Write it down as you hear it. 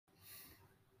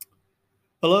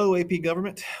Hello, AP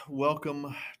Government.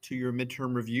 Welcome to your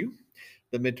midterm review.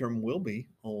 The midterm will be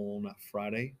on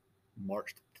Friday,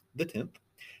 March the 10th.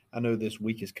 I know this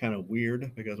week is kind of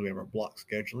weird because we have our block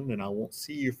scheduling, and I won't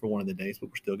see you for one of the days, but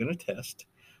we're still going to test.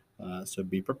 So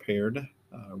be prepared,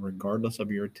 regardless of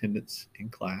your attendance in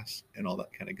class and all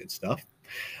that kind of good stuff.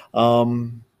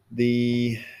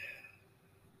 The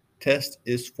test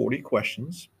is 40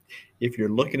 questions. If you're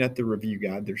looking at the review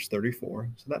guide, there's 34.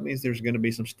 So that means there's going to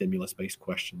be some stimulus-based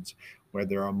questions where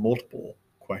there are multiple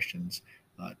questions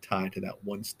tied to that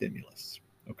one stimulus.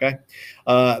 Okay.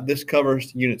 This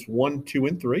covers units 1, 2,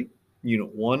 and 3.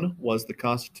 Unit 1 was the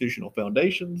constitutional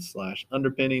foundations /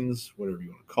 underpinnings, whatever you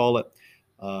want to call it.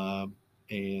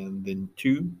 And then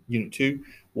unit 2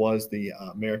 was the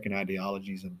American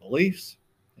ideologies and beliefs.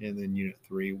 And then unit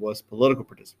 3 was political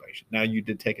participation. Now, you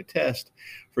did take a test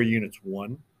for units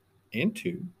 1 and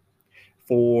 2.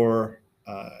 For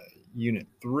unit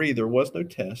 3, there was no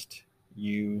test.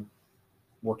 You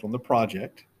worked on the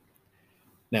project.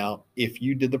 Now, if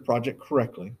you did the project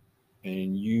correctly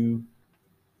and you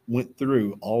went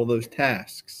through all of those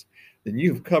tasks, then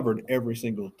you've covered every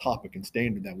single topic and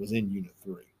standard that was in unit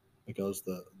 3 because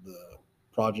the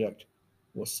project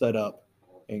was set up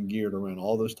and geared around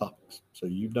all those topics. So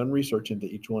you've done research into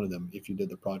each one of them if you did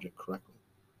the project correctly.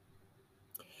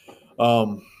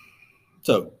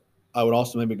 So I would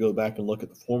also maybe go back and look at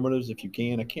the formatives if you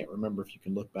can. I can't remember if you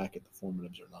can look back at the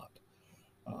formatives or not.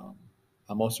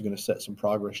 I'm also going to set some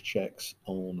progress checks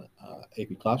on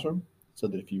AP Classroom so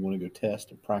that if you want to go test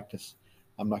and practice,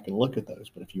 I'm not going to look at those,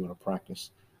 but if you want to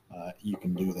practice, you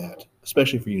can do that,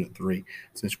 especially for Unit 3,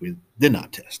 since we did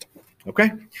not test. Okay?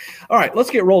 All right,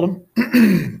 let's get rolling.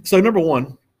 So number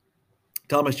 1,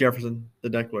 Thomas Jefferson, the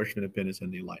Declaration of Independence,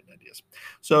 and the Enlightened Ideas.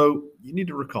 So you need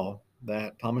to recall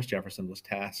that Thomas Jefferson was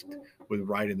tasked with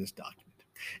writing this document.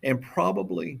 And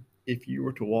probably if you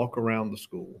were to walk around the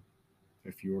school,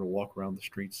 if you were to walk around the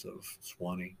streets of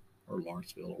Swanee or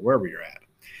Lawrenceville or wherever you're at,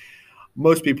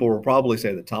 most people will probably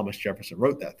say that Thomas Jefferson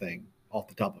wrote that thing off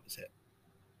the top of his head.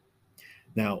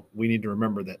 Now, we need to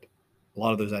remember that a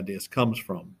lot of those ideas comes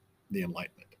from the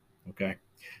Enlightenment, okay?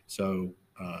 So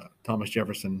Thomas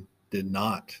Jefferson did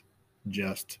not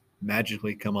just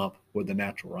magically come up with the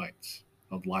natural rights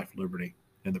of life, liberty,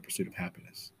 and the pursuit of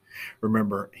happiness.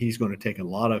 Remember, he's going to take a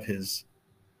lot of his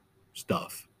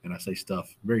stuff, and I say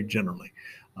stuff very generally,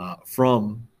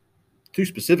 from two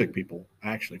specific people,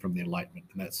 actually, from the Enlightenment,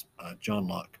 and that's John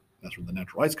Locke. That's where the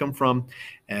natural rights come from,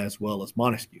 as well as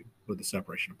Montesquieu with the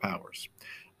separation of powers.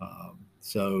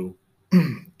 So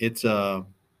it's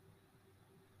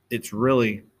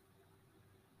really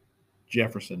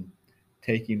Jefferson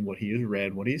taking what he has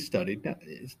read, what he's studied. Now,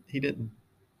 he didn't,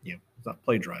 it's not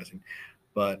plagiarizing,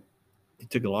 but he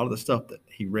took a lot of the stuff that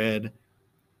he read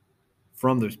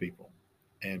from those people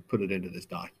and put it into this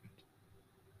document.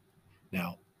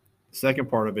 Now, the second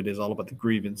part of it is all about the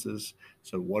grievances.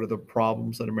 So, what are the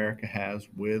problems that America has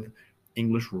with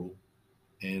English rule?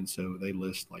 And so they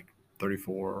list like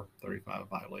 34, 35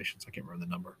 violations. I can't remember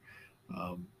the number.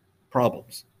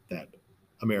 Problems that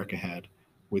America had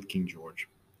with King George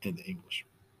and the English.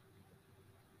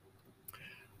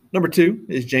 Number 2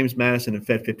 is James Madison and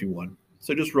Fed 51.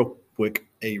 So just real quick,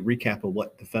 a recap of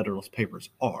what the Federalist Papers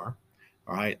are.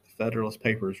 All right, the Federalist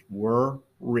Papers were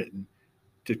written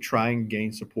to try and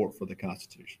gain support for the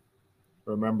Constitution.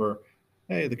 Remember,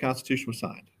 hey, the Constitution was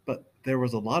signed, but there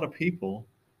was a lot of people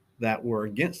that were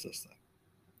against this thing.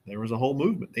 There was a whole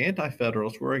movement. The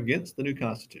Anti-Federalists were against the new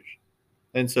Constitution.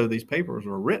 And so these papers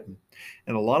were written.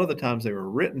 And a lot of the times they were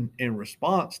written in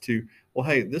response to, well,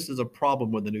 hey, this is a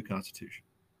problem with the new Constitution.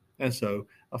 And so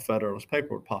a Federalist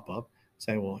paper would pop up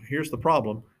saying, well, here's the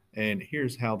problem, and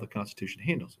here's how the Constitution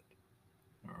handles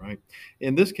it. All right.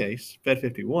 In this case, Fed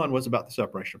 51 was about the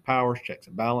separation of powers, checks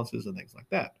and balances, and things like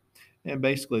that. And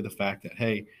basically the fact that,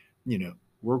 hey,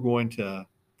 we're going to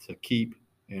keep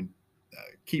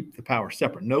the power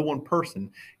separate. No one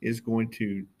person is going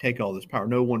to take all this power.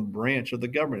 No one branch of the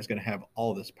government is going to have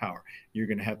all this power. You're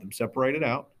going to have them separated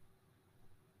out,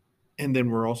 and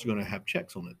then we're also going to have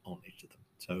checks on each of them.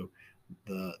 So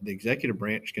the executive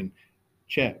branch can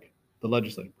check the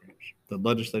legislative branch. The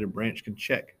legislative branch can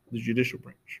check the judicial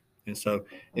branch. And so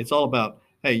it's all about,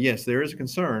 hey, yes, there is a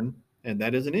concern, and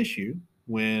that is an issue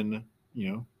when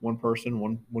one person,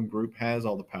 one group has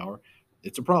all the power.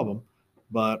 It's a problem,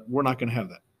 but we're not going to have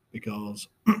that because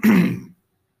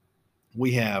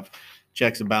we have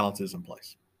checks and balances in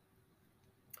place.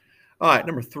 All right,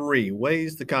 number 3,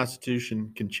 ways the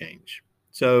Constitution can change.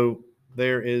 So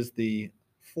there is the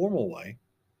formal way,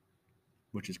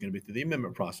 which is going to be through the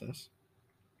amendment process.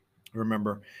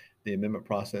 Remember, the amendment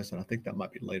process, and I think that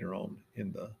might be later on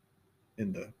in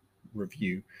the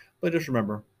review. But just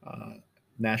remember,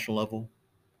 national level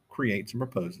creates and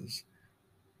proposes,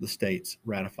 the states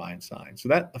ratify and sign. So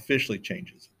that officially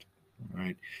changes it. All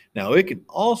right. Now it can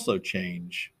also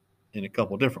change in a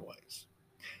couple different ways.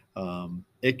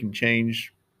 It can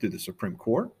change through the Supreme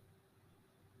Court,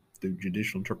 through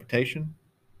judicial interpretation.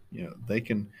 They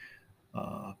can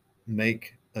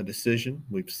make a decision.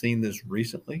 We've seen this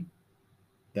recently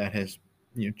that has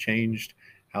changed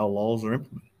how laws are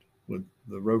implemented with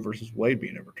the Roe versus Wade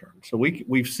being overturned. So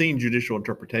we've seen judicial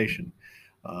interpretation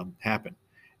happen,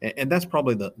 and that's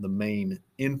probably the main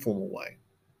informal way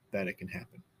that it can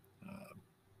happen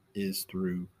is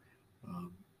through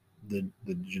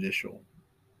the judicial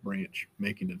branch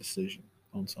making a decision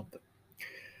on something.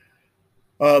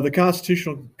 The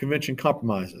Constitutional Convention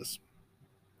compromises.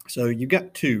 So you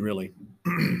got two really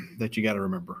that you got to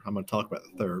remember. I'm going to talk about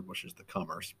the third, which is the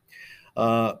commerce.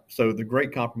 So the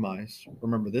Great Compromise,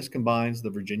 remember this combines the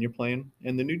Virginia Plan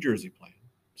and the New Jersey Plan.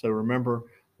 So remember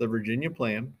the Virginia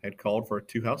Plan had called for a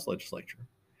two-house legislature,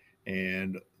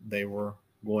 and they were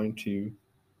going to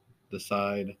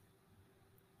decide,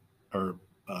 or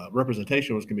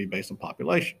representation was going to be based on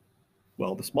population.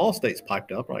 Well, the small states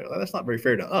piped up, right? That's not very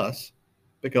fair to us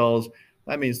because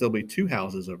that means there'll be two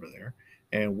houses over there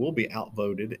and we'll be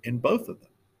outvoted in both of them.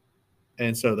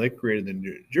 And so they created the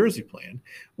New Jersey Plan,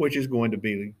 which is going to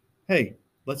be, hey,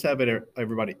 let's have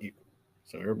everybody equal.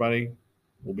 So everybody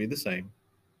will be the same.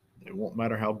 It won't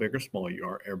matter how big or small you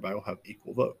are. Everybody will have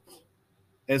equal votes.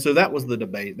 And so that was the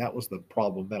debate. That was the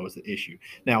problem. That was the issue.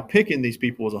 Now, picking these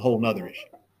people was a whole nother issue.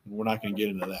 We're not going to get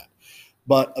into that.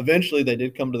 But eventually they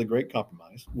did come to the Great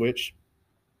Compromise, which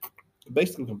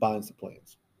basically combines the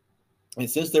plans. And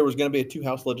since there was going to be a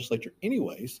two-house legislature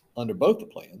anyways under both the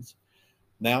plans,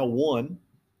 now one,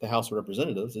 the House of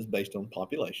Representatives, is based on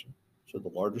population. So the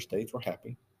larger states were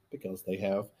happy because they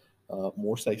have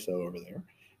more say-so over there.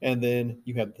 And then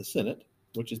you have the Senate,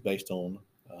 which is based on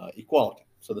equality.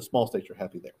 So the small states are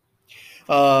happy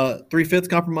there. Three-fifths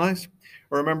compromise.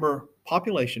 Remember,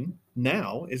 population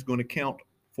now is going to count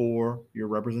for your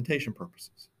representation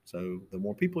purposes. So the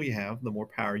more people you have, the more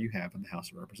power you have in the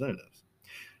House of Representatives.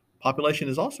 Population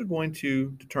is also going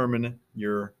to determine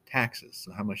your taxes,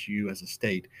 so how much you as a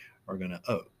state are going to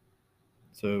owe.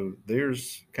 So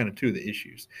there's kind of two of the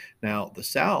issues. Now, the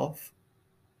South,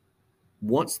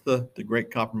 once the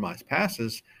Great Compromise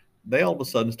passes, they all of a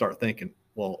sudden start thinking,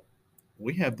 well,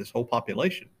 we have this whole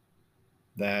population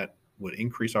that would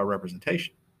increase our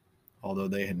representation, although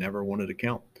they had never wanted to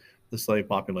count the slave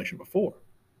population before.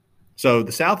 So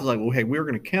the South is like, well, hey, we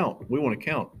want to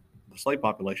count the slave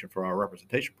population for our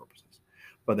representation purposes,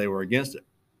 but they were against it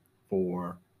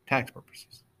for tax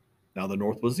purposes. Now, the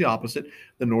North was the opposite.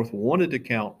 The North wanted to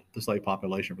count the slave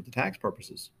population for the tax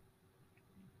purposes,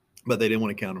 but they didn't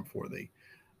want to count them for the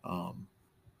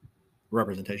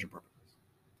representation purposes.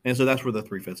 And so that's where the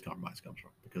three-fifths compromise comes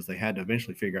from, because they had to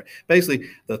eventually figure out. Basically,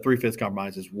 the three-fifths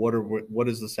compromise is what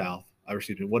is the South?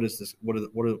 What is this? What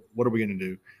are we going to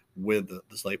do with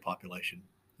the slave population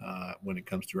when it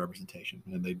comes to representation?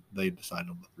 And they decided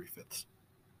on the three-fifths.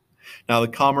 Now, the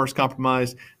commerce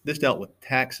compromise, this dealt with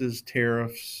taxes,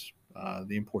 tariffs,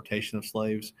 the importation of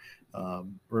slaves.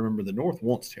 Remember, the North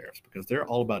wants tariffs because they're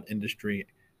all about industry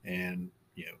and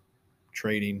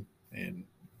trading and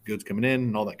goods coming in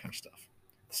and all that kind of stuff.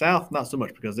 The South, not so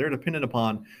much, because they're dependent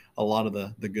upon a lot of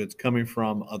the goods coming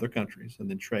from other countries and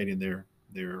then trading their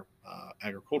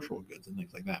agricultural goods and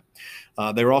things like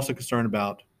that. They were also concerned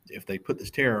about if they put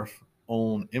this tariff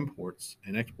on imports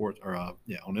and exports, or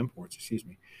on imports,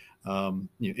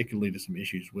 it could lead to some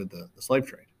issues with the slave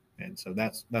trade. And so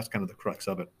that's kind of the crux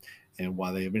of it, and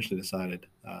why they eventually decided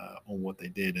on what they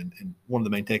did. And one of the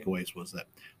main takeaways was that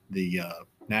the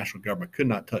national government could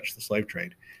not touch the slave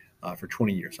trade for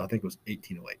 20 years. So I think it was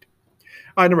 1808.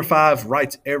 All right, number 5,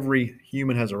 rights every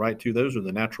human has a right to. Those are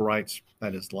the natural rights.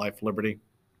 That is life, liberty,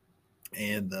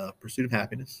 and the pursuit of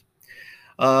happiness.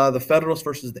 The Federalists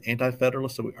versus the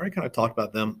Anti-Federalists. So we already kind of talked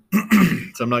about them,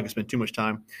 so I'm not going to spend too much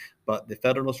time. But the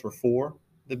Federalists were for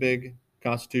the big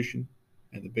Constitution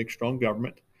and the big, strong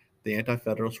government. The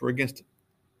Anti-Federalists were against it.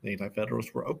 The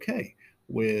Anti-Federalists were okay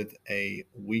with a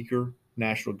weaker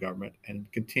national government and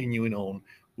continuing on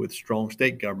with strong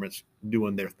state governments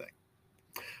doing their thing.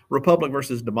 Republic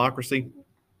versus democracy.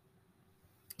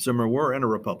 So we're in a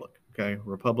republic. Okay,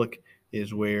 republic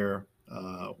is where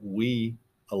we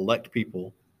elect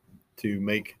people to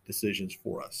make decisions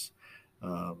for us,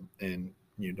 and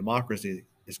democracy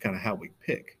is kind of how we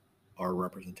pick our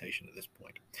representation at this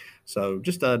point. So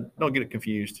just don't get it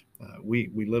confused. We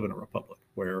live in a republic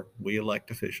where we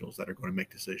elect officials that are going to make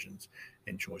decisions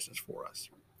and choices for us.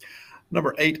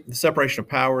 Number 8, the separation of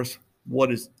powers.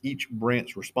 What is each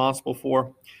branch responsible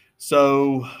for?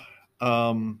 So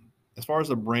as far as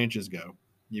the branches go,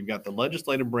 you've got the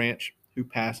legislative branch who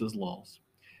passes laws.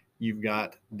 You've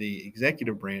got the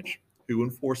executive branch who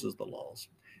enforces the laws.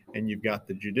 And you've got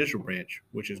the judicial branch,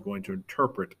 which is going to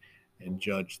interpret and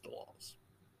judge the laws.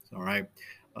 All right.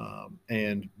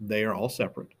 And they are all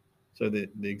separate. So the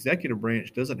executive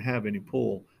branch doesn't have any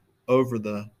pull over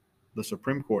the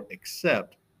Supreme Court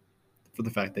except for the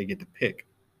fact they get to pick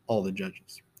all the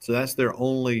judges. So that's their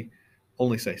only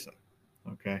say so.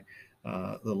 Okay.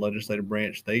 The legislative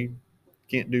branch, they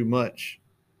can't do much.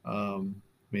 Let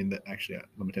me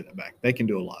take that back. They can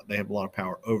do a lot. They have a lot of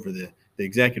power over the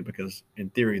executive because, in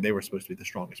theory, they were supposed to be the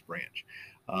strongest branch.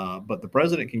 But the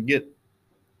president can get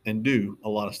and do a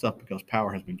lot of stuff because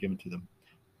power has been given to them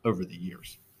over the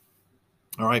years.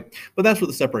 All right. But that's what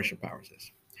the separation of powers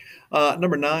is.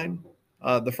 Number 9,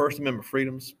 the First Amendment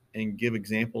freedoms, and give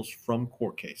examples from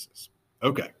court cases.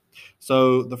 Okay.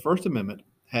 So the First Amendment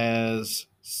has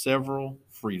several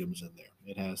freedoms in there.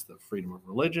 It has the freedom of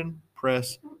religion,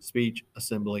 press, speech,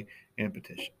 assembly, and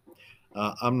petition.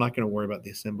 I'm not going to worry about the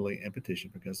assembly and petition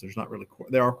because there's not really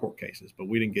there are court cases, but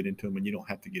we didn't get into them, and you don't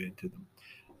have to get into them.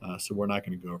 So we're not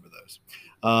going to go over those.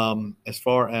 As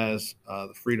far as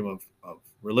the freedom of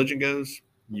religion goes,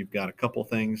 you've got a couple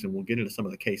things, and we'll get into some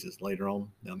of the cases later on,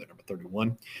 down there, number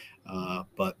 31.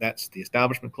 But that's the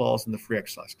Establishment Clause and the Free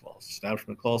Exercise Clause. The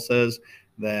Establishment Clause says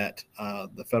that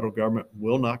the federal government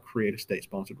will not create a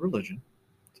state-sponsored religion.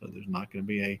 So there's not going to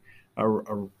be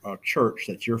a church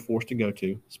that you're forced to go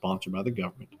to, sponsored by the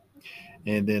government.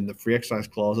 And then the Free Exercise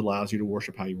Clause allows you to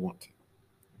worship how you want to.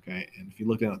 Okay, and if you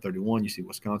look down at 31, you see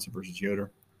Wisconsin versus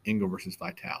Yoder, Engel versus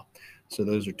Vitale. So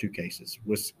those are two cases.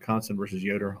 Wisconsin versus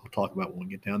Yoder, I'll talk about when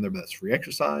we get down there, but that's free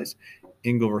exercise.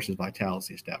 Engel versus Vitale is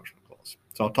the Establishment Clause.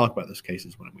 So I'll talk about those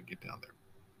cases when we get down there.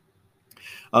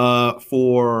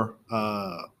 For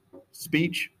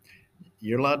speech,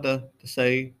 you're allowed to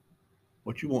say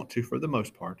what you want to for the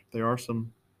most part. There are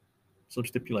some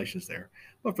stipulations there,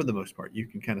 but for the most part, you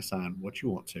can kind of sign what you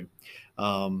want to,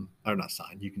 or not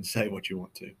sign. You can say what you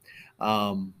want to,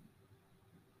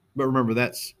 but remember,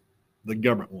 that's the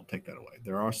government won't take that away.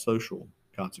 There are social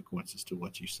consequences to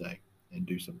what you say and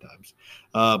do sometimes,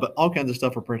 but all kinds of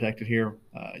stuff are protected here.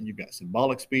 You've got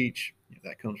symbolic speech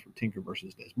that comes from Tinker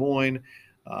versus Des Moines.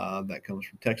 That comes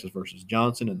from Texas versus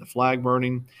Johnson and the flag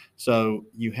burning. So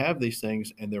you have these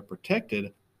things, and they're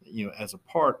protected, as a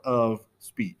part of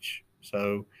speech.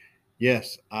 So,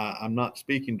 yes, I'm not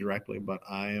speaking directly, but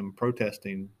I am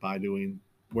protesting by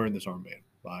wearing this armband,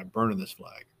 by burning this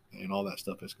flag, and all that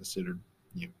stuff is considered,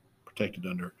 protected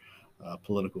under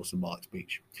political symbolic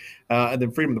speech. And then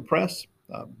freedom of the press.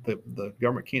 The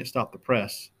government can't stop the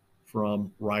press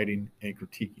from writing and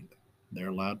critiquing them. They're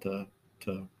allowed to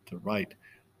write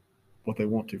what they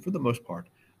want to, for the most part,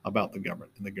 about the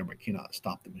government, and the government cannot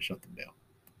stop them and shut them down.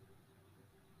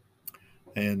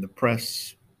 And the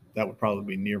press, that would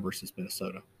probably be Neer versus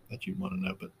Minnesota that you'd want to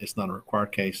know, but it's not a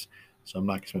required case, so I'm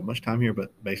not going to spend much time here.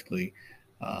 But basically,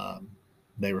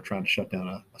 they were trying to shut down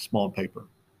a small paper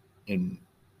in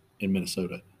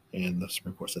Minnesota, and the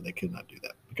Supreme Court said they could not do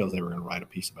that because they were going to write a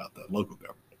piece about the local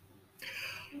government.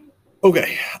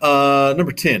 Okay,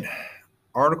 number 10,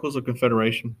 Articles of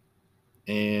Confederation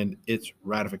and its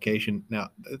ratification. Now,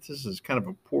 this is kind of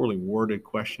a poorly worded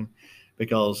question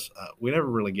because we never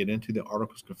really get into the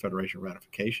Articles of Confederation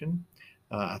ratification.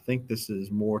 I think this is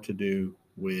more to do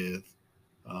with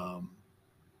the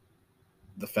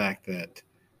fact that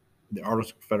the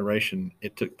Articles of Confederation,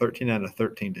 it took 13 out of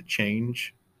 13 to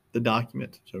change the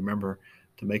document. So remember,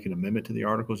 to make an amendment to the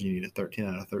Articles, you needed 13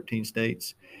 out of 13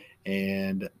 states.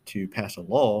 And to pass a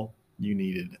law, you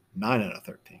needed 9 out of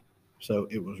 13. So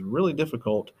it was really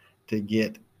difficult to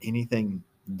get anything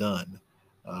done.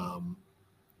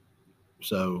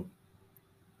 So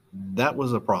that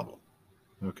was a problem.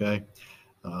 Okay.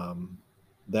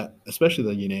 That, especially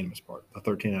the unanimous part, the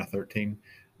 13 out of 13,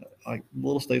 like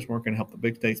little states weren't going to help the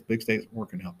big states weren't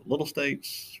going to help the little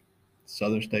states,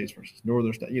 southern states versus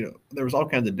northern states. There was all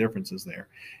kinds of differences there,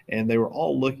 and they were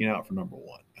all looking out for number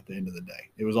one at the end of the day.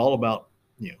 It was all about,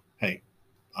 hey,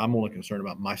 I'm only concerned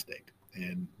about my state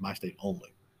and my state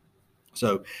only.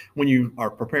 So when you are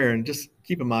preparing, just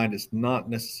keep in mind it's not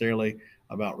necessarily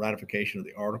about ratification of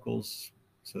the articles.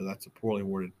 So that's a poorly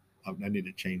worded. I need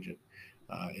to change it.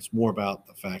 It's more about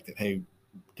the fact that, hey,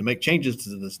 to make changes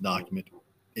to this document,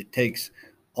 it takes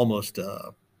almost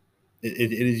it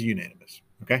is unanimous.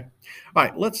 Okay. All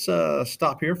right, let's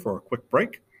stop here for a quick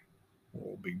break.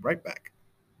 We'll be right back.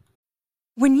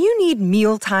 When you need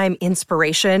mealtime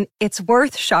inspiration, it's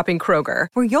worth shopping Kroger,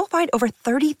 where you'll find over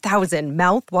 30,000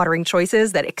 mouth-watering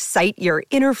choices that excite your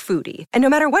inner foodie. And no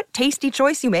matter what tasty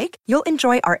choice you make, you'll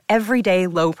enjoy our everyday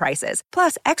low prices,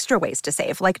 plus extra ways to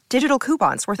save, like digital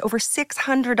coupons worth over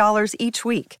 $600 each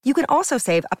week. You can also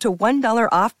save up to $1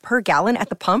 off per gallon at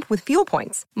the pump with fuel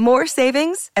points. More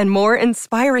savings and more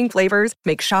inspiring flavors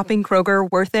make shopping Kroger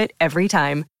worth it every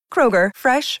time. Kroger,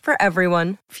 fresh for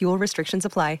everyone. Fuel restrictions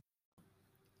apply.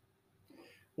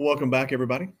 Welcome back,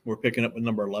 everybody. We're picking up with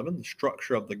number 11, the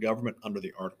structure of the government under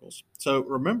the Articles. So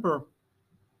remember,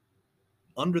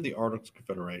 under the Articles of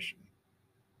Confederation,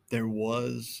 there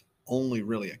was only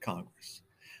really a Congress.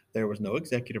 There was no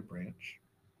executive branch.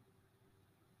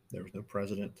 There was no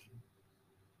president.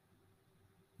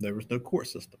 There was no court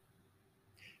system.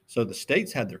 So the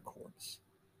states had their courts,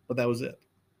 but that was it.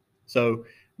 So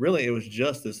really, it was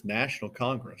just this national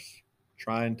Congress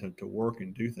trying to work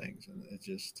and do things. And it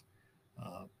just,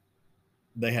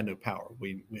 they had no power.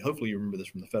 We hopefully you remember this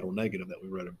from the federal negative that we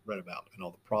read about and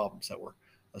all the problems that were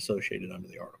associated under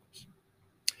the Articles.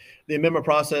 The amendment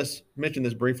process, mentioned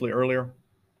this briefly earlier.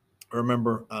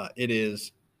 Remember, it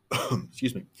is,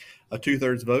 excuse me, a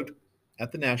 2/3 vote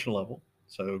at the national level.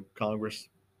 So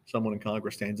someone in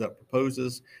Congress stands up,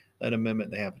 proposes that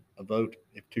amendment. They have a vote.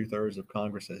 If 2/3 of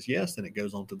Congress says yes, then it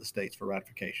goes on to the states for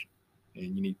ratification.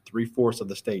 And you need 3/4 of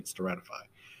the states to ratify.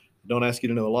 Don't ask you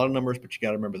to know a lot of numbers, but you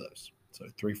got to remember those. So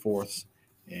 3/4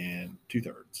 and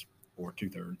 2/3, or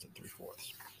 2/3 and 3/4.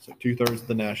 So 2/3 of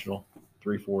the national,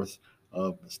 3/4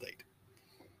 of the states.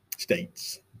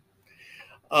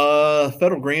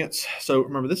 Federal grants. So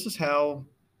remember, this is how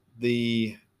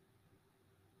the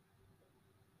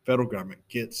federal government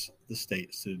gets the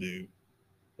states to do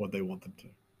what they want them to.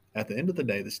 At the end of the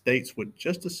day, the states would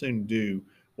just as soon do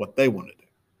what they want to do.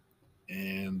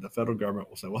 And the federal government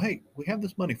will say, well, hey, we have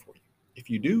this money for you. If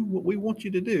you do what we want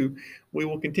you to do, we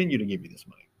will continue to give you this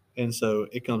money. And so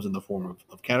it comes in the form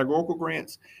of categorical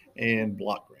grants and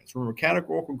block grants. Remember,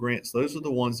 categorical grants, those are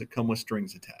the ones that come with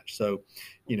strings attached. So,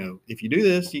 if you do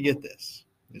this, you get this.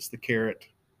 It's the carrot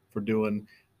for doing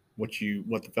what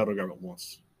the federal government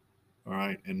wants. All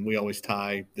right. And we always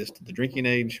tie this to the drinking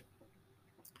age.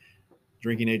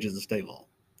 Drinking age is a state law.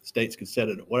 States can set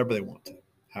it at whatever they want to.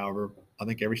 However, I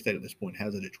think every state at this point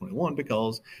has it at 21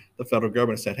 because the federal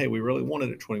government said, hey, we really want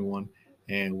it at 21,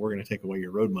 and we're going to take away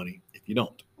your road money if you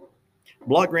don't.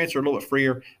 Block grants are a little bit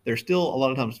freer. They're still a lot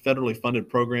of times federally funded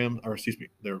programs,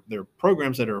 they're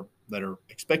programs that are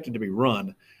expected to be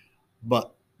run,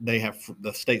 but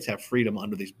the states have freedom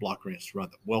under these block grants to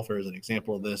run them. Welfare is an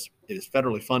example of this. It is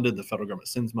federally funded. The federal government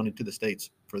sends money to the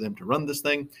states for them to run this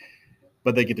thing,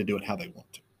 but they get to do it how they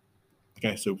want to.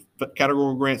 Okay, so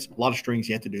categorical grants, a lot of strings.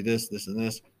 You have to do this, this, and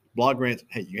this. Block grants,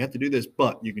 hey, you have to do this,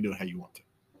 but you can do it how you want to.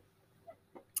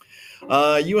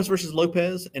 U.S. versus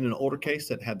Lopez, in an older case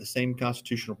that had the same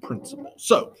constitutional principle.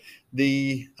 So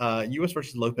the U.S.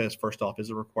 versus Lopez, first off,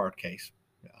 is a required case.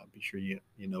 Be sure you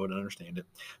know it and understand it.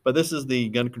 But this is the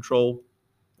gun control,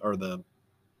 or the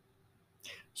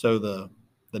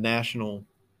National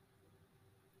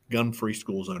Gun-Free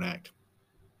School Zone Act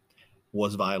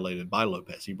was violated by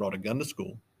Lopez. He brought a gun to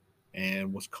school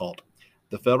and was caught.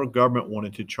 The federal government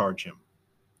wanted to charge him.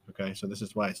 Okay, so this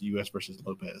is why it's U.S. versus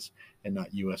Lopez and not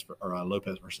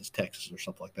Lopez versus Texas or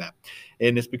something like that.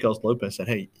 And it's because Lopez said,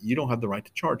 hey, you don't have the right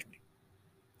to charge me.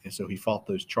 And so he fought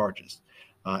those charges.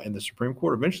 And the Supreme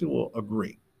Court eventually will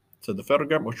agree. So the federal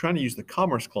government was trying to use the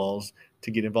Commerce Clause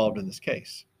to get involved in this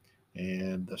case.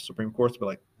 And the Supreme Court's be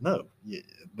like, no,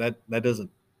 that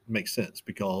doesn't make sense,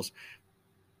 because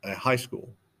a high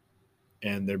school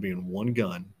and there being one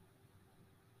gun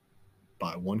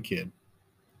by one kid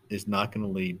is not going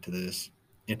to lead to this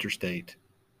interstate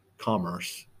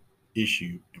commerce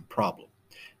issue and problem.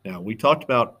 Now, we talked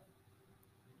about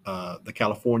the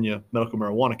California medical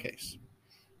marijuana case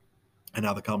and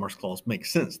how the Commerce Clause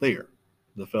makes sense there.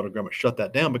 The federal government shut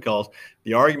that down because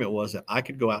the argument was that I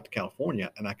could go out to California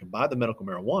and I could buy the medical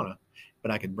marijuana, but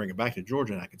I could bring it back to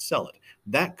Georgia and I could sell it.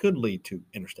 That could lead to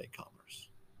interstate commerce.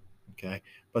 Okay,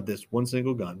 but this one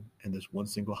single gun and this one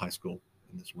single high school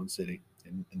in this one city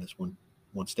in this one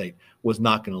state was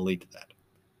not going to lead to that.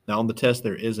 Now, on the test,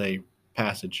 there is a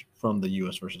passage from the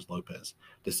U.S. versus Lopez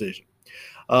decision.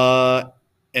 And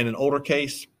an older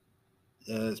case,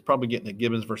 it's probably getting at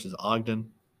Gibbons versus Ogden,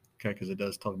 okay, because it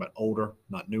does talk about older,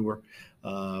 not newer.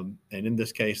 And in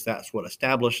this case, that's what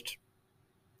established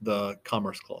the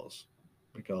Commerce Clause,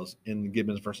 because in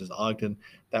Gibbons versus Ogden,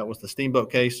 that was the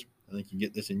steamboat case. I think you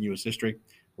get this in U.S. history,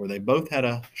 where they both had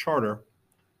a charter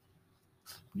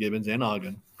Gibbons and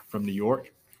Ogden from New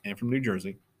York and from New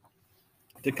Jersey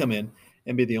to come in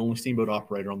and be the only steamboat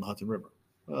operator on the Hudson River.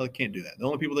 Well, they can't do that. The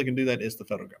only people that can do that is the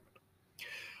federal government.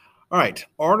 All right,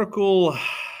 I'm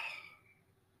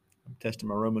testing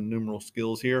my Roman numeral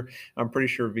skills here. I'm pretty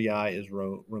sure VI is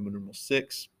Roman numeral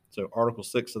 6. So Article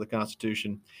 6 of the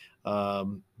Constitution,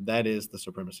 that is the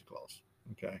Supremacy Clause.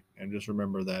 Okay, and just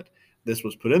remember that this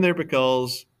was put in there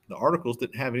because the Articles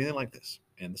didn't have anything like this,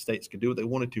 and the states could do what they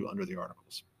wanted to under the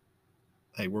Articles.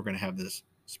 Hey, we're going to have this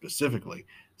specifically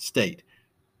state.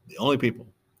 The only people,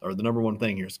 or the number one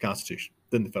thing here is the Constitution,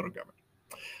 then the federal government.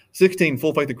 16,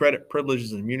 full faith and credit,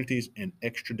 privileges and immunities, and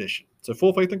extradition. So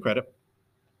full faith and credit,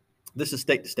 this is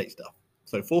state-to-state stuff.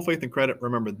 So full faith and credit,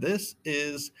 remember, this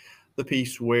is the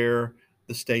piece where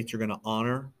the states are going to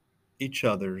honor each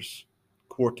other's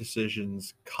court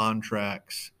decisions,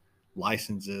 contracts,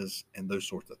 licenses, and those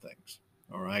sorts of things.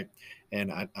 All right.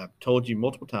 And I've told you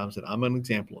multiple times that I'm an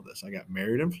example of this. I got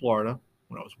married in Florida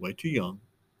when I was way too young.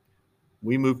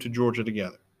 We moved to Georgia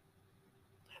together.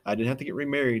 I didn't have to get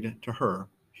remarried to her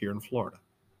here in Florida.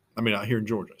 I mean, here in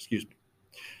Georgia, excuse me.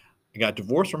 I got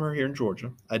divorced from her here in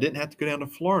Georgia. I didn't have to go down to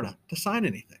Florida to sign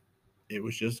anything. It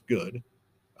was just good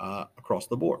across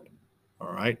the board.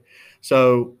 All right.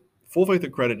 So full faith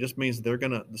and credit just means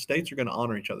the states are going to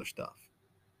honor each other's stuff.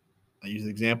 I use the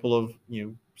example of,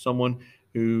 someone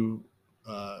who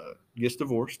gets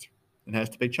divorced and has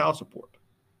to pay child support.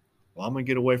 Well, I'm going to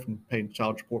get away from paying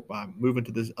child support by moving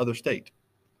to this other state.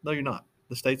 No, you're not.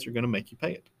 The states are going to make you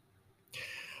pay it.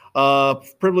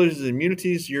 Privileges and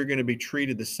immunities, you're going to be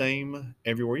treated the same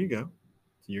everywhere you go.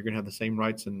 So you're going to have the same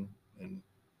rights and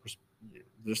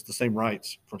just the same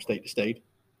rights from state to state.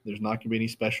 There's not going to be any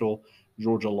special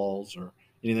Georgia laws or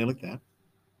anything like that.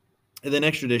 And then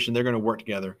extradition, they're going to work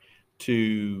together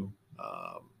to,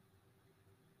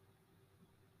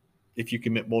 if you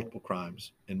commit multiple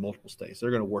crimes in multiple states,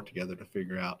 they're going to work together to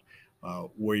figure out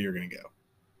where you're going to go.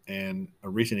 And a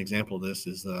recent example of this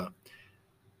is I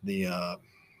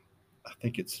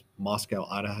think it's Moscow,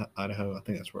 Idaho. I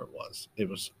think that's where it was. It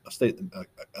was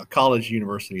a college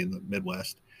university in the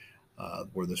Midwest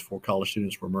where those 4 college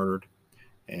students were murdered,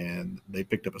 and they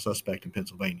picked up a suspect in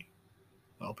Pennsylvania.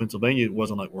 Well, Pennsylvania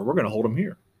wasn't like, well, we're going to hold him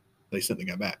here. They sent the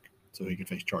guy back so he could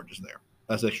face charges there.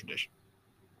 That's extradition.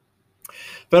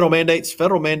 Federal mandates.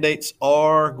 Federal mandates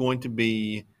are going to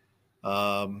be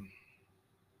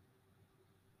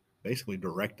basically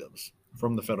directives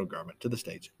from the federal government to the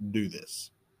states. Do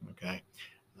this. Okay.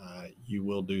 You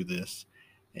will do this.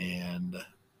 And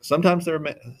sometimes they're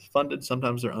funded,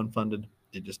 sometimes they're unfunded.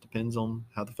 It just depends on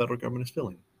how the federal government is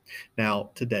feeling.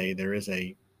 Now, today there is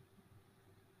a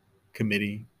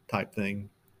committee type thing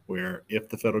where if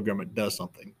the federal government does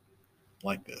something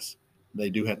like this, they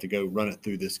do have to go run it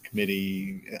through this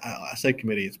committee. I say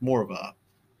committee, it's more of a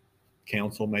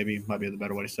council, might be the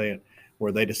better way to say it,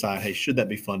 where they decide, hey, should that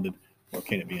be funded or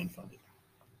can it be unfunded?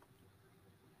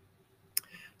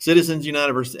 Citizens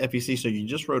United versus FEC. So you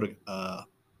just wrote a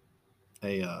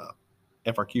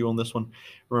FRQ on this one.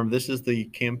 Remember, this is the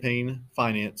campaign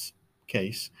finance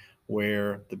case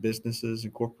where the businesses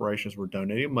and corporations were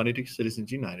donating money to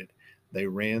Citizens United. They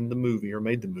ran the movie or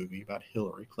made the movie about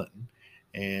Hillary Clinton.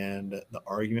 And the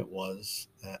argument was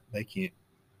that they can't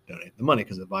donate the money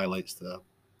because it violates the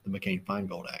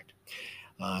McCain-Feingold Act.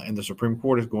 And the Supreme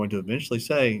Court is going to eventually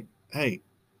say, hey,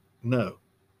 no,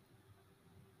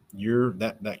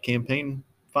 that campaign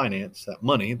finance, that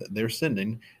money that they're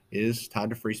sending is tied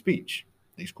to free speech.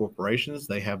 These corporations,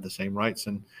 they have the same rights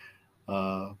and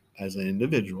as an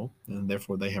individual, and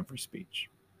therefore they have free speech.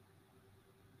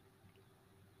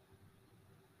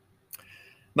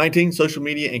 19, social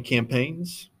media and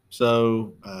campaigns.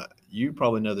 So you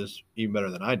probably know this even better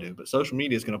than I do, but social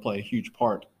media is going to play a huge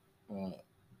part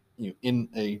in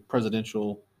a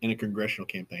presidential, in a congressional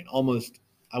campaign.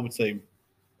 I would say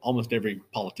almost every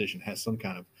politician has some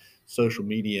kind of social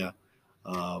media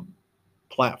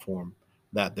platform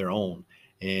that they're on.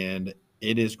 And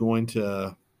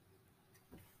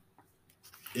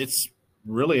it's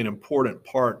really an important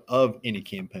part of any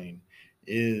campaign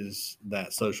is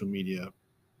that social media,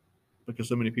 because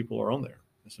so many people are on there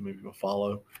and so many people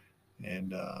follow,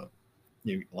 and a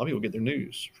lot of people get their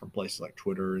news from places like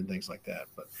Twitter and things like that.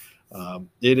 But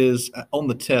it is on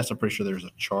the test. I'm pretty sure there's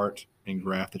a chart and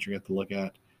graph that you have to look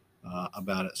at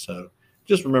about it. So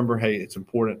just remember, hey, it's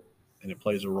important and it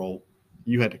plays a role.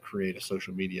 You had to create a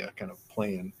social media kind of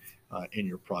plan in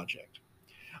your project.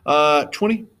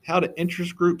 20, how do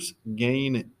interest groups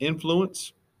gain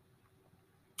influence?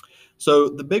 So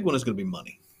the big one is going to be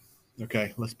money.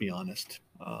 Okay, let's be honest.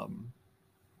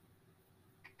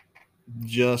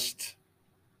 Just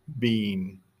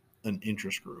being an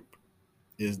interest group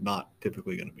is not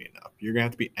typically going to be enough. You're going to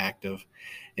have to be active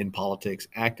in politics,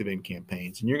 active in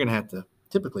campaigns, and you're going to have to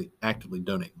typically actively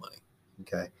donate money.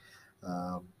 Okay.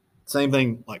 Same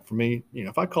thing, like for me,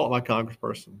 if I call up my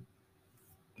congressperson,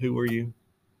 who are you?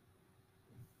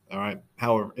 All right.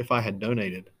 However, if I had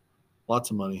donated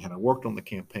lots of money, had I worked on the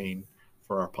campaign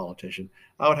for our politician,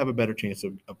 I would have a better chance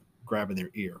of grabbing their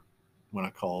ear when I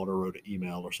called or wrote an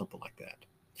email or something like that.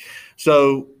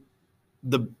 So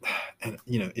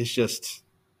it's just,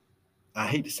 I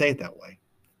hate to say it that way,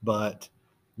 but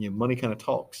money kind of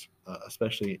talks,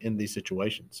 especially in these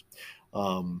situations.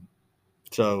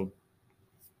 So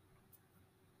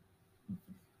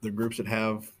the groups that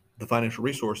have the financial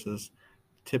resources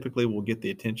typically will get the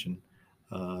attention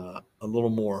a little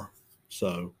more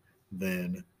so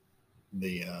than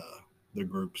the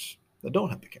groups that don't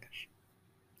have the cash.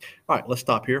 All right, let's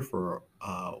stop here for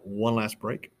one last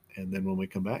break, and then when we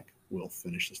come back, we'll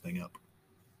finish this thing up.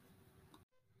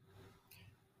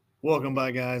 Welcome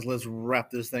back, guys. Let's wrap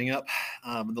this thing up.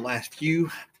 The last few.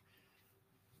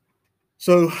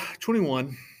 So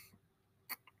 21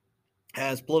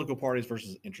 has political parties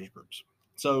versus interest groups.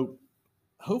 So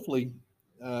hopefully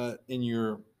in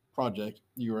your project,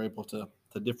 you were able to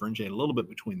differentiate a little bit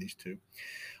between these two.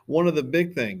 One of the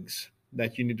big things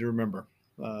that you need to remember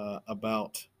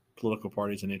about political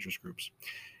parties and interest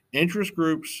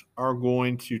groups are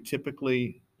going to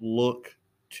typically look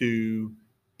to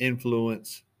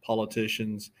influence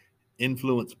politicians,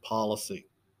 influence policy.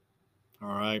 All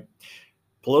right.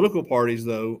 Political parties,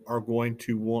 though, are going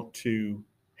to want to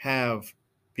have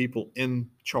people in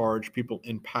charge, people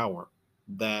in power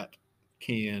that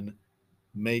can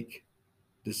make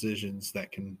decisions,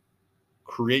 that can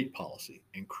create policy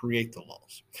and create the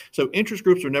laws. So interest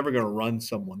groups are never going to run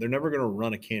someone. They're never going to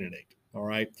run a candidate. All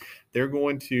right. They're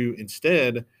going to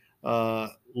instead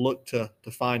look to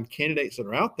find candidates that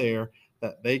are out there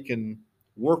that they can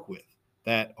work with,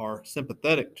 that are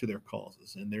sympathetic to their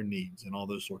causes and their needs and all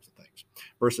those sorts of things,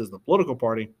 versus the political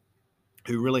party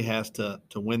who really has to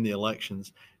win the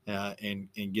elections and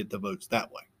get the votes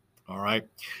that way. All right.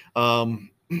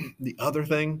 The other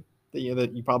thing that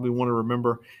you probably want to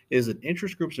remember is that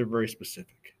interest groups are very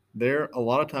specific. They're a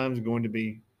lot of times going to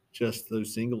be just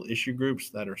those single issue groups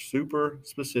that are super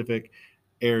specific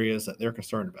areas that they're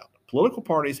concerned about. Political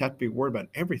parties have to be worried about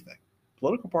everything.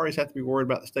 Political parties have to be worried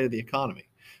about the state of the economy.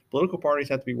 Political parties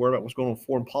have to be worried about what's going on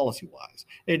foreign policy wise,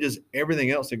 and just everything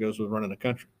else that goes with running a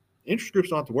country. Interest groups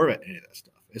don't have to worry about any of that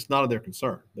stuff. It's not of their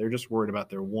concern. They're just worried about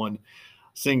their one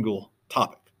single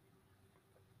topic.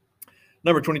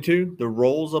 Number 22, the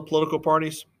roles of political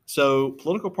parties. So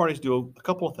political parties do a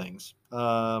couple of things,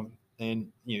 and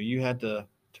you had to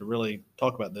really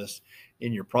talk about this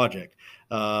in your project.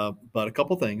 But a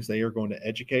couple of things: they are going to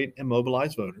educate and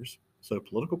mobilize voters. So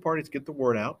political parties get the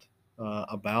word out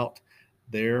about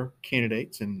their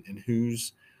candidates and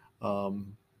who's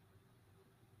running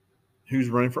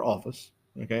for office.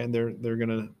 Okay, and they're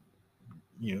going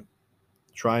to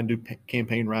try and do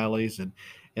campaign rallies and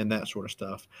that sort of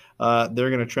stuff. They're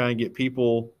going to try and get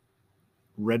people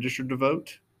registered to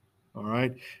vote. All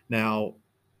right. Now,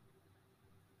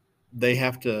 they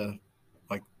have to,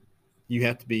 you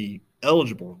have to be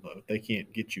eligible to vote. They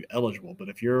can't get you eligible. But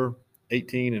if you're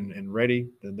 18 and ready,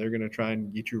 then they're going to try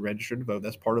and get you registered to vote.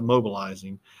 That's part of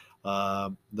mobilizing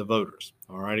the voters.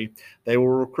 All righty. They will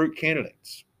recruit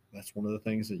candidates. That's one of the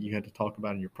things that you had to talk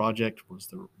about in your project was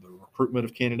the recruitment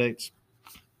of candidates.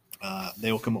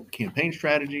 They will come up with campaign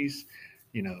strategies.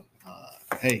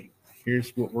 Hey,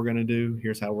 here's what we're going to do.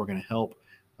 Here's how we're going to help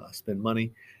spend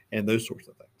money and those sorts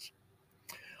of things.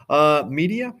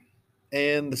 Media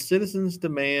and the citizens'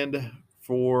 demand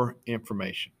for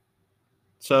information.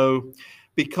 So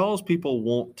because people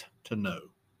want to know,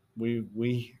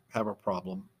 we have a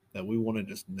problem that we want to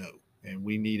just know, and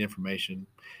we need information.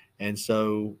 And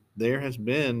so there has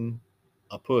been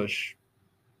a push,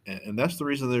 and that's the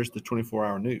reason there's the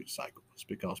 24-hour news cycle. It's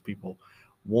because people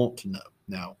want to know.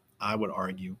 Now, I would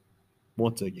argue,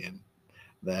 once again,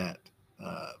 that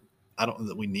I don't know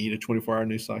that we need a 24-hour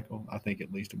news cycle. I think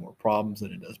it leads to more problems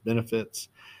than it does benefits,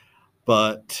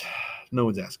 but no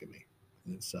one's asking me.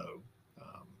 And so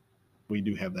we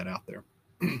do have that out there.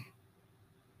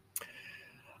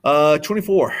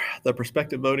 24, the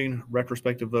prospective voting,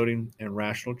 retrospective voting, and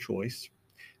rational choice.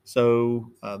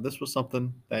 So this was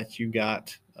something that you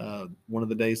got one of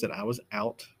the days that I was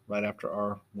out right after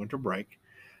our winter break.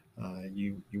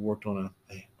 You worked on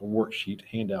a worksheet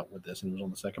handout with this, and it was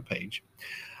on the second page.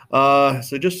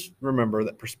 So just remember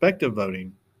that prospective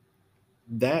voting,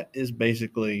 that is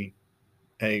basically,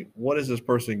 what is this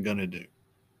person going to do?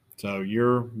 So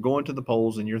you're going to the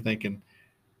polls and you're thinking,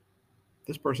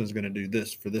 this person is going to do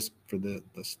this for the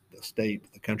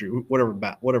state, the country, whatever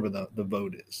the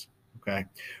vote is. Okay.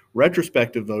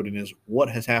 Retrospective voting is what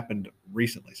has happened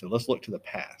recently. So let's look to the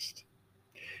past.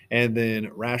 And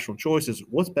then rational choice is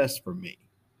what's best for me.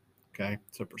 Okay.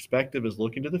 So perspective is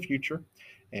looking to the future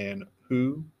and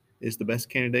who is the best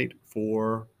candidate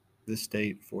for this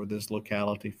state, for this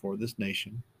locality, for this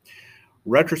nation.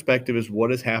 Retrospective is what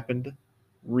has happened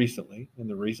recently in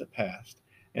the recent past.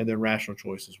 And then rational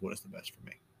choice is what is the best for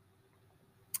me.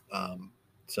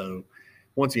 So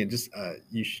once again, just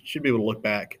you should be able to look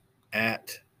back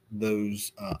at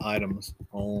those items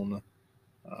on,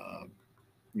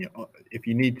 if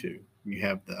you need to, you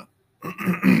have the,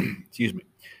 excuse me,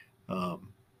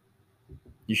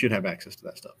 you should have access to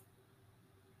that stuff.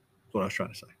 That's what I was trying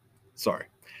to say. Sorry,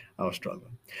 I was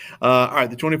struggling. All right,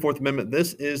 the 24th Amendment.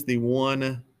 This is the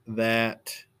one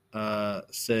that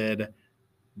said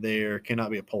there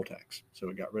cannot be a poll tax. So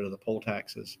it got rid of the poll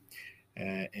taxes,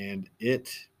 and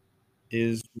it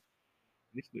is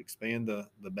basically expand the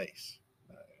base.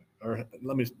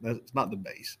 It's not the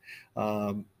base,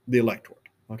 the electorate.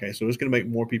 Okay, so it's going to make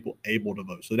more people able to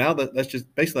vote. So now that's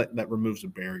just basically that removes a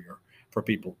barrier for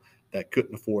people that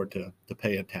couldn't afford to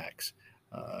pay a tax,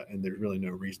 and there's really no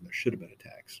reason there should have been a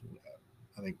tax.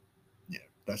 I think,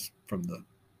 that's from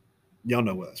y'all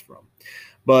know where that's from.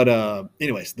 But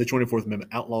anyways, the 24th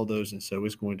Amendment outlawed those, and so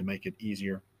it's going to make it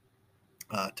easier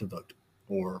to vote,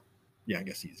 or I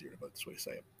guess easier to vote, this way to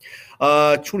say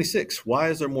it. 26, why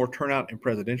is there more turnout in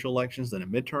presidential elections than in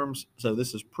midterms? So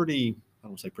this is pretty, I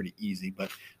don't say pretty easy,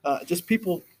 but just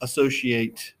people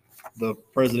associate the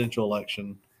presidential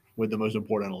election with the most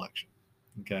important election.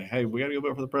 Okay, hey, we got to go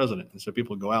vote for the president. And so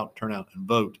people go out, turn out, and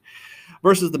vote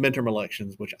versus the midterm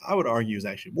elections, which I would argue is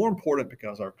actually more important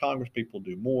because our Congress people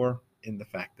do more in the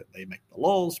fact that they make the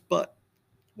laws, but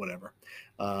whatever.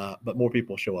 But more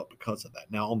people show up because of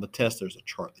that. Now, on the test, there's a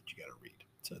chart that you got to read.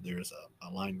 So there's a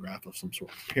line graph of some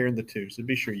sort comparing the two. So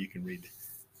be sure you can read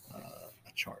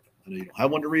a chart. I know you don't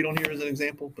have one to read on here as an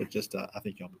example, but just I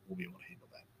think y'all will be able to handle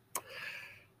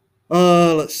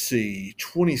that. Let's see,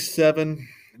 27.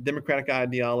 Democratic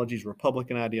ideologies,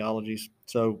 Republican ideologies.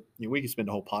 So we could spend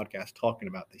a whole podcast talking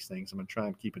about these things. I'm going to try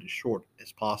and keep it as short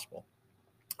as possible.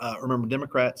 Remember,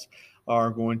 Democrats are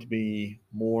going to be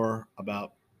more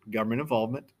about government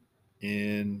involvement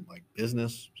in like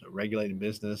business, so regulating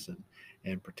business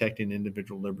and protecting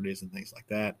individual liberties and things like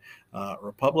that.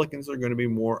 Republicans are going to be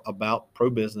more about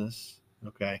pro-business,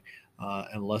 okay,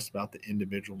 and less about the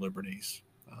individual liberties.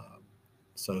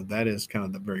 So that is kind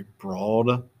of the very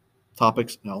broad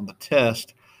topics. Now on the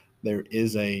test,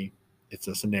 it's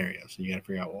a scenario. So you got to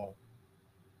figure out, well,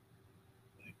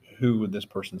 who would this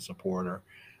person support, or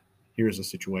here's a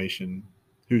situation,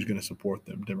 who's going to support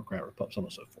them, Democrat, Republican, so on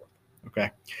and so forth.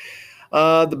 Okay.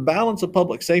 The balance of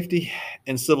public safety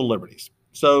and civil liberties.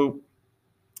 So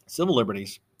civil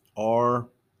liberties are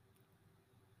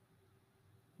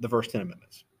the first 10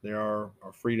 amendments. There are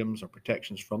freedoms or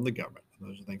protections from the government.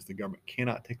 Those are things the government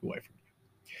cannot take away from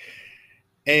you.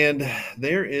 And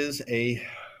there is a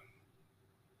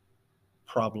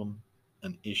problem,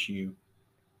 an issue,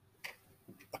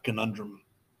 a conundrum,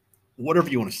 whatever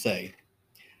you want to say,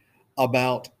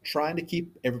 about trying to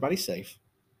keep everybody safe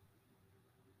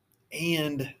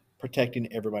and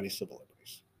protecting everybody's civil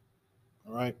liberties.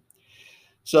 All right.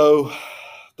 So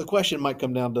the question might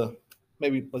come down to,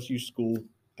 maybe let's use school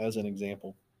as an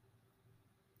example.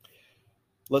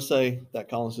 Let's say that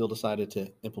Collinsville decided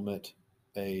to implement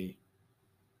a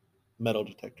metal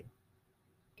detector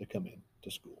to come in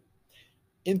to school.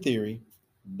 In theory,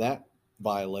 that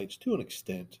violates, to an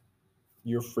extent,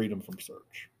 your freedom from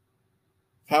search.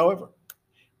 However,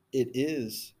 it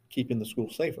is keeping the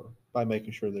school safer by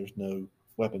making sure there's no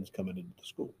weapons coming into the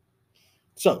school.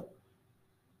 So,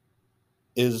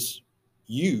 is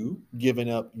you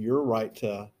giving up your right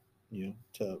to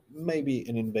maybe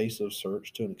an invasive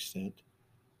search to an extent,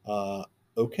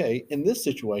 okay, in this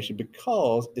situation,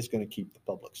 because it's going to keep the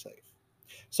public safe?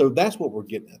 So that's what we're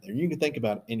getting at there. You can think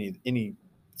about any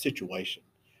situation,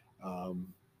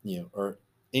 or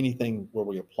anything where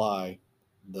we apply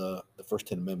the first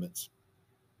 10 amendments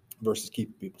versus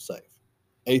keeping people safe.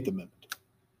 8th Amendment,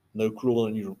 no cruel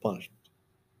and unusual punishment.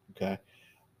 Okay,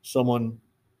 should someone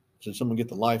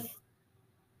get a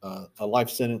life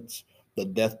sentence, the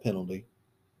death penalty?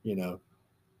 Do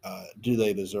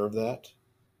they deserve that?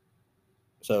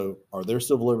 So are their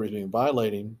civil liberties being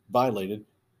violated,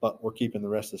 but we're keeping the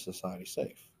rest of society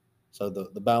safe? So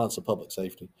the balance of public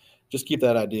safety. Just keep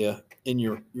that idea in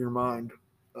your mind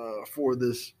for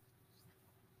this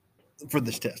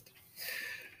test.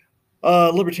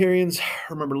 Libertarians,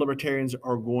 remember, libertarians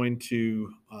are going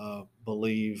to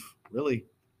believe really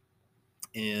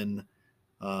in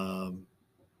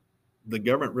the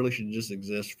government really should just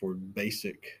exist for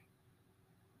basic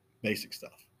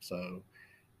stuff. So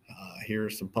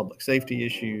here's some public safety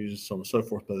issues, so on and so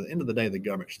forth. But at the end of the day, the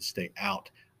government should stay out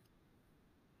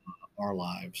of our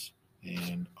lives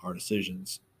and our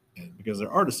decisions, and because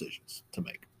there are decisions to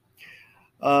make.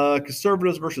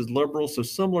 Conservatives versus liberals. So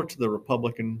similar to the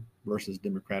Republican versus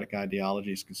Democratic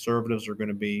ideologies, conservatives are going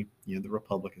to be, the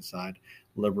Republican side.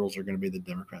 Liberals are going to be the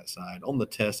Democrat side. On the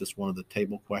test, it's one of the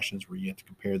table questions where you have to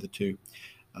compare the two.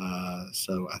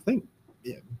 So I think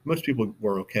most people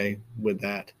were okay with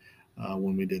that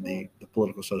when we did the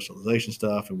political socialization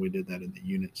stuff, and we did that in the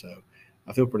unit. So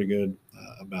I feel pretty good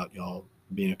about y'all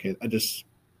being okay. I just,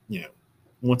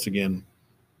 once again,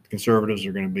 conservatives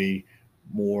are going to be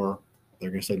more. They're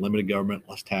going to say limited government,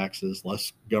 less taxes,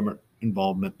 less government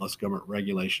involvement, less government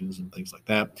regulations, and things like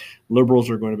that. Liberals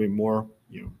are going to be more.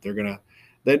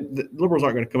 The liberals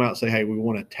aren't going to come out and say, "Hey, we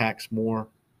want to tax more,"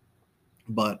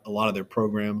 but a lot of their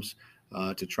programs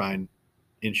to try and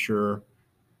ensure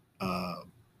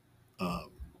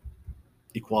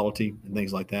equality and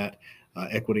things like that,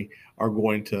 equity, are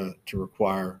going to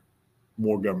require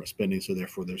more government spending. So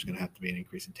therefore, there's going to have to be an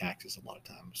increase in taxes a lot of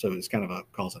times. So it's kind of a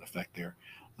cause and effect there.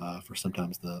 For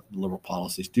sometimes the liberal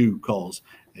policies do cause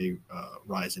a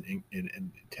rise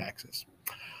in taxes.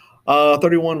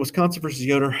 31, Wisconsin versus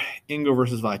Yoder, Ingo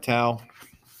versus Vitale.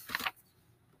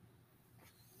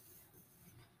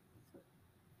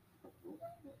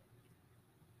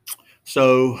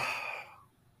 So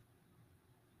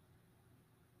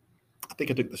I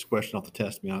think I took this question off the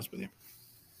test, to be honest with you.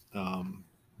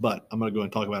 But I'm going to go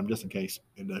and talk about them just in case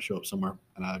it does show up somewhere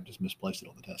and I just misplaced it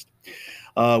on the test.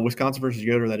 Wisconsin versus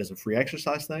Yoder, that is a free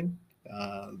exercise thing.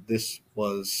 This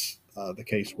was the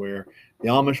case where the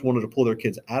Amish wanted to pull their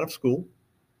kids out of school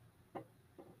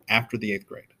after the 8th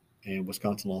grade. And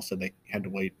Wisconsin law said they had to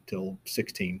wait until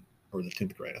 16 or the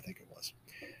 10th grade, I think it was.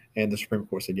 And the Supreme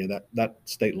Court said, that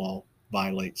state law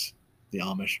violates the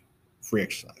Amish free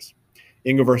exercise.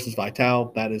 Ingo versus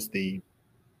Vitale, that is the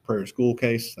prayer school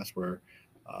case. That's where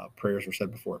prayers were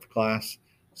said before every class.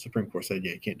 The Supreme Court said,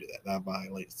 you can't do that. That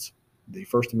violates the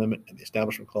First Amendment and the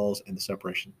Establishment Clause and the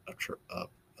separation of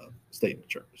state and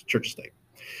church and state.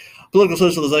 Political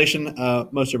socialization.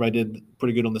 Most everybody did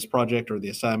pretty good on this project or the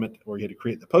assignment where you had to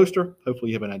create the poster.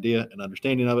 Hopefully you have an idea and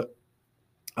understanding of it.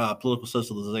 Political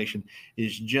socialization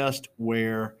is just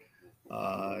where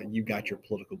you got your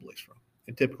political beliefs from.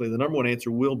 And typically the number one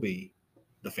answer will be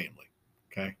the family.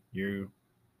 Okay.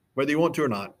 Whether you want to or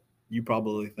not, you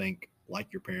probably think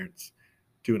like your parents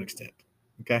to an extent.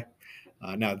 Okay.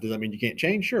 Now, does that mean you can't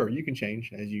change? Sure, you can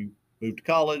change as you move to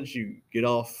college, you get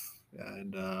off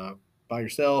and by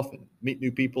yourself and meet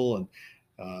new people and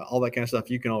all that kind of stuff.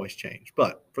 You can always change.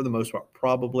 But for the most part,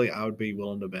 probably I would be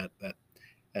willing to bet that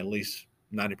at least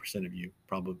 90% of you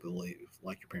probably believe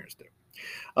like your parents do.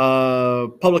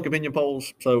 Public opinion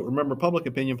polls. So remember, public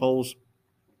opinion polls,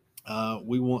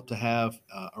 we want to have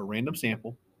a random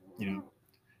sample.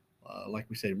 Like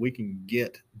we said, we can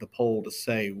get the poll to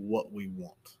say what we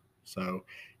want. So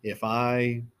if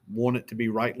I want it to be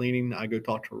right-leaning, I go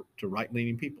talk to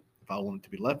right-leaning people. If I want it to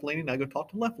be left-leaning, I go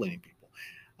talk to left-leaning people.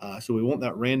 So we want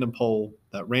that random poll,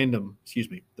 the random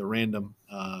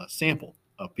sample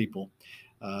of people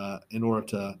in order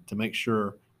to make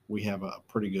sure we have a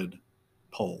pretty good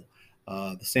poll.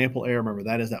 The sample error, remember,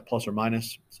 that is that plus or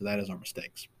minus. So that is our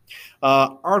mistakes.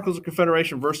 Articles of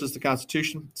Confederation versus the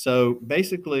Constitution. So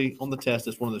basically on the test,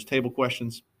 it's one of those table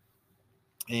questions.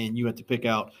 And you have to pick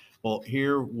out, well,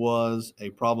 here was a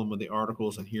problem with the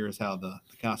articles, and here's how the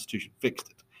Constitution fixed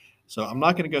it. So I'm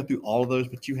not going to go through all of those,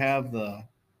 but you have the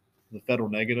federal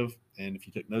negative. And if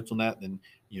you took notes on that, then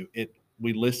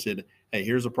we listed, hey,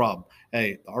 here's a problem.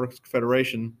 Hey, the Articles of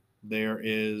Confederation, there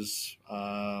is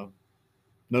no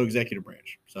executive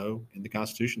branch. So in the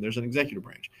Constitution, there's an executive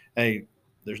branch. Hey,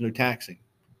 there's no taxing.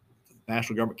 The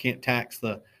national government can't tax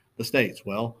the states.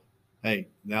 Well, hey,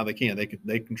 now they can.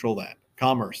 They control that.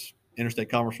 Commerce,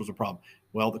 interstate commerce was a problem.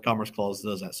 Well, the Commerce Clause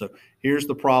does that. So here's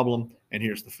the problem, and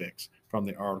here's the fix from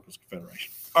the Articles of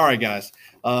Confederation. All right, guys,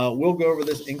 we'll go over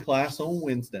this in class on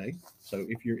Wednesday. So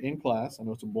if you're in class, I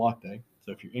know it's a block day.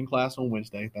 So if you're in class on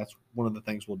Wednesday, that's one of the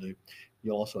things we'll do.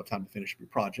 You'll also have time to finish your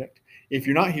project. If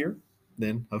you're not here,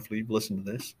 then hopefully you've listened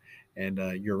to this and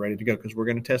you're ready to go, because we're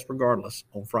going to test regardless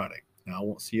on Friday. Now, I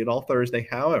won't see it all Thursday.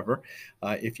 However,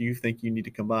 if you think you need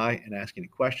to come by and ask any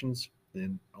questions,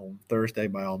 then on Thursday,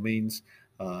 by all means,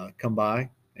 come by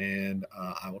and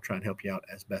I will try and help you out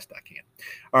as best I can.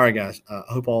 All right, guys. I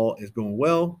hope all is going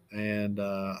well, and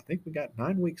I think we got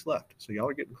 9 weeks left, so y'all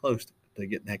are getting close to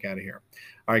getting the heck out of here.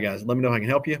 All right, guys. Let me know if I can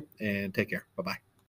help you, and take care. Bye-bye.